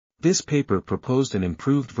This paper proposed an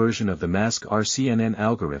improved version of the mask RCNN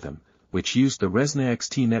algorithm, which used the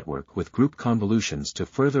ResNaXT network with group convolutions to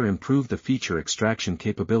further improve the feature extraction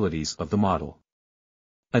capabilities of the model.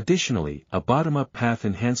 Additionally, a bottom-up path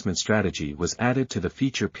enhancement strategy was added to the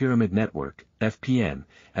feature pyramid network, FPN,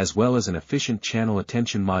 as well as an efficient channel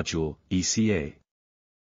attention module, ECA.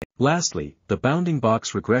 Lastly, the bounding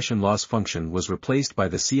box regression loss function was replaced by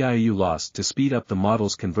the CIU loss to speed up the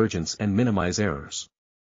model's convergence and minimize errors.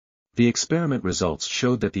 The experiment results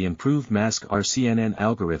showed that the improved mask RCNN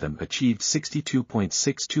algorithm achieved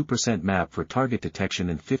 62.62% map for target detection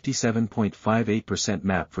and 57.58%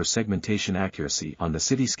 map for segmentation accuracy on the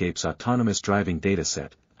Cityscape's autonomous driving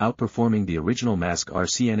dataset, outperforming the original mask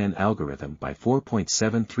RCNN algorithm by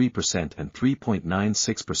 4.73% and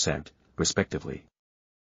 3.96%, respectively.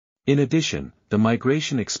 In addition, the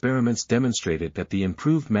migration experiments demonstrated that the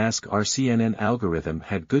improved mask RCNN algorithm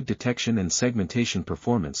had good detection and segmentation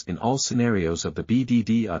performance in all scenarios of the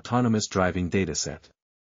BDD autonomous driving dataset.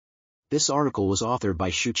 This article was authored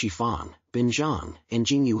by Shuqi, Fang, Zhang, and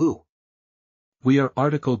Jingyu. We are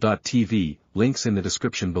RTCLTV, links in the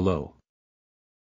description below.